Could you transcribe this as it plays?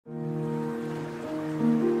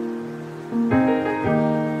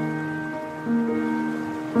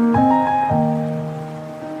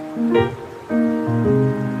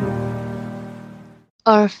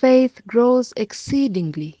Our faith grows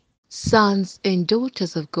exceedingly. Sons and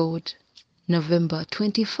daughters of God, November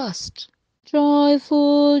 21st.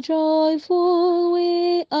 Joyful, joyful,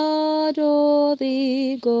 we adore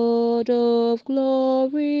thee, God of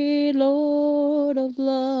glory, Lord of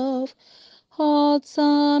love. Hearts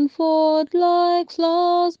unfold like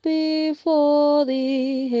flowers before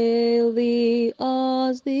thee, hail thee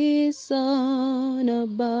as the sun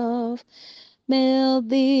above. Melt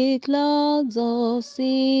the clouds of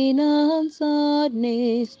sin and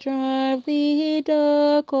sadness, drive the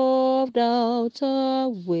dark of doubt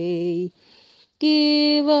away.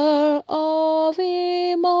 Giver of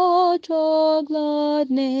immortal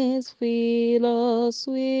gladness, fill us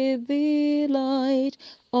with the light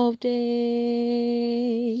of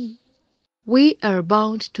day. We are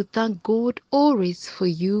bound to thank God always for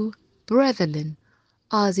you, brethren,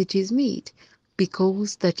 as it is meet,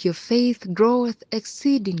 because that your faith groweth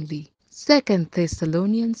exceedingly. 2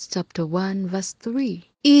 Thessalonians chapter 1 verse 3.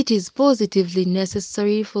 It is positively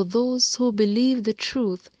necessary for those who believe the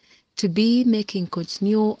truth to be making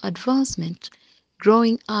continual advancement,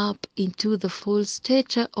 growing up into the full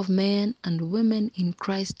stature of men and women in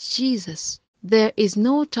Christ Jesus. There is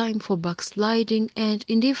no time for backsliding and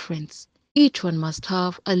indifference. Each one must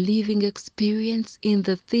have a living experience in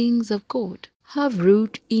the things of God. Have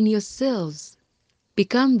root in yourselves.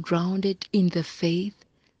 Become grounded in the faith,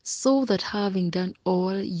 so that having done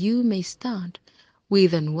all, you may stand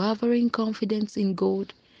with unwavering confidence in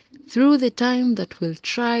God through the time that will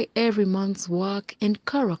try every man's work and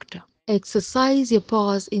character. Exercise your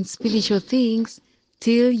powers in spiritual things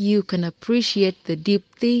till you can appreciate the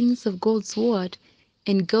deep things of God's Word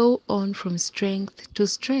and go on from strength to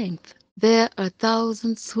strength. There are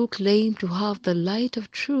thousands who claim to have the light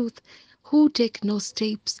of truth who take no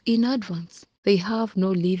steps in advance. They have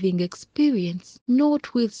no living experience,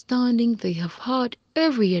 notwithstanding they have had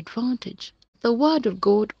every advantage. The Word of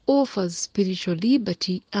God offers spiritual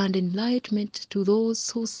liberty and enlightenment to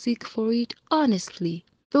those who seek for it earnestly.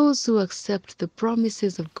 Those who accept the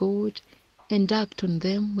promises of God and act on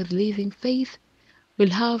them with living faith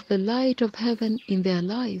will have the light of heaven in their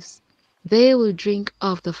lives. They will drink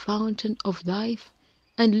of the fountain of life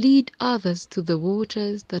and lead others to the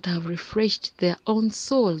waters that have refreshed their own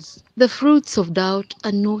souls. The fruits of doubt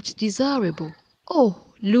are not desirable. Oh,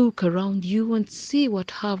 look around you and see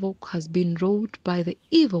what havoc has been wrought by the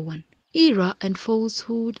evil one. Error and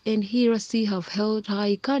falsehood and heresy have held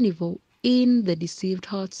high carnival in the deceived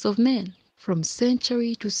hearts of men. From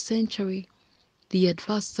century to century, the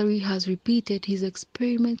adversary has repeated his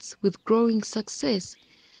experiments with growing success,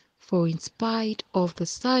 for in spite of the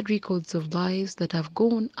sad records of lives that have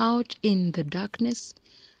gone out in the darkness,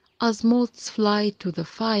 as moths fly to the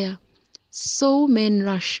fire, so men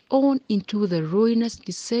rush on into the ruinous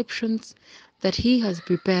deceptions that he has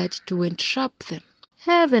prepared to entrap them.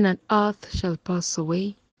 Heaven and earth shall pass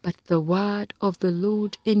away, but the word of the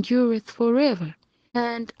Lord endureth forever.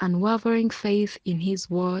 And unwavering faith in his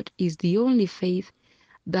word is the only faith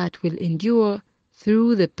that will endure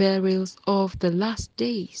through the perils of the last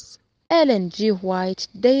days. Ellen G. White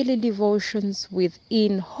Daily Devotions with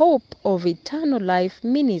In Hope of Eternal Life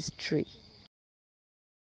Ministry.